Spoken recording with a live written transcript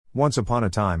Once upon a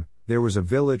time, there was a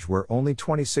village where only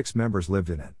 26 members lived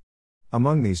in it.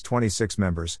 Among these 26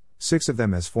 members, 6 of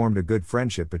them has formed a good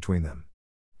friendship between them.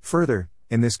 Further,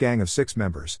 in this gang of 6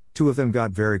 members, 2 of them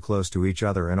got very close to each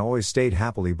other and always stayed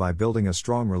happily by building a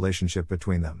strong relationship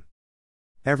between them.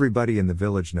 Everybody in the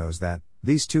village knows that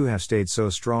these 2 have stayed so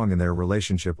strong in their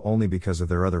relationship only because of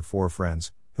their other 4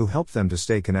 friends, who helped them to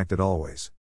stay connected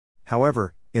always.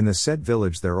 However, in the said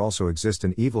village there also exists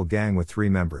an evil gang with 3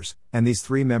 members, and these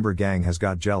 3-member gang has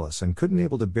got jealous and couldn't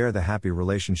able to bear the happy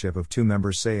relationship of 2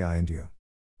 members, say I and you.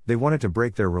 They wanted to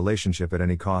break their relationship at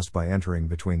any cost by entering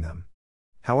between them.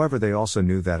 However, they also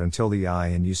knew that until the I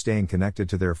and you staying connected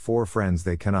to their 4 friends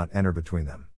they cannot enter between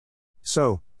them.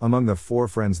 So, among the 4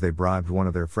 friends they bribed one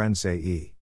of their friends, say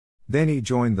E. Then E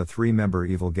joined the 3-member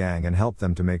evil gang and helped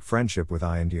them to make friendship with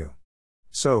I and you.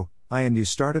 So, I and you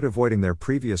started avoiding their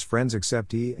previous friends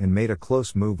except E and made a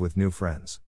close move with new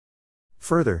friends.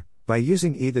 Further, by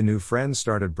using E the new friends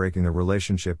started breaking the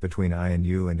relationship between I and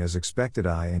you, and as expected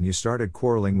I and you started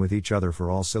quarreling with each other for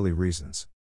all silly reasons.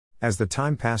 As the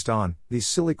time passed on, these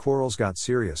silly quarrels got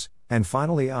serious, and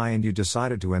finally I and you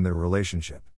decided to end their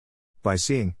relationship. By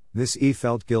seeing this, E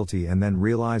felt guilty and then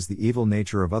realized the evil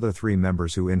nature of other 3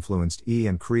 members who influenced E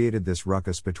and created this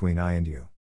ruckus between I and you.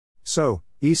 So,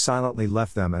 E silently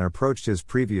left them and approached his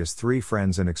previous 3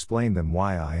 friends and explained them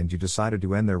why I and you decided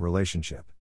to end their relationship.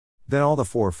 Then all the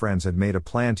 4 friends had made a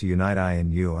plan to unite I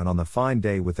and you, and on the fine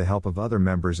day with the help of other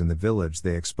members in the village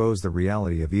they exposed the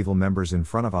reality of evil members in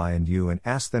front of I and you and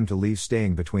asked them to leave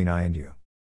staying between I and you.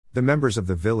 The members of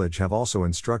the village have also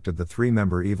instructed the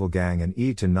 3-member evil gang and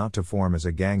E to not to form as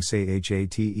a gang, say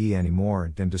HATE,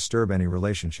 anymore and disturb any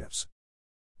relationships.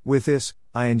 With this,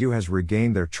 I and you has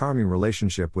regained their charming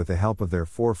relationship with the help of their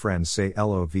 4 friends, say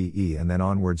LOVE, and then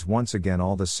onwards once again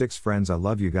all the 6 friends I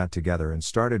love you got together and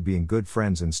started being good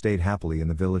friends and stayed happily in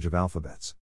the village of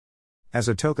Alphabets. As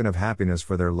a token of happiness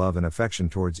for their love and affection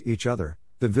towards each other,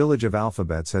 the village of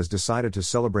Alphabets has decided to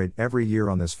celebrate every year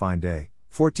on this fine day,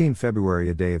 14 February,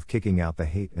 a day of kicking out the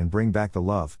hate and bring back the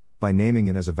love, by naming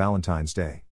it as a Valentine's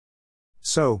Day.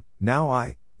 So, now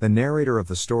I, the narrator of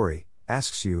the story,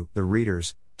 asks you, the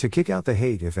readers, to kick out the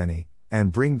hate if any,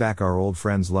 and bring back our old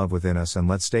friends' love within us and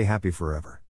let's stay happy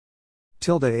forever.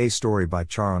 A story by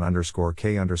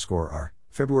Charon_K_R,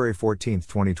 February 14,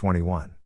 2021.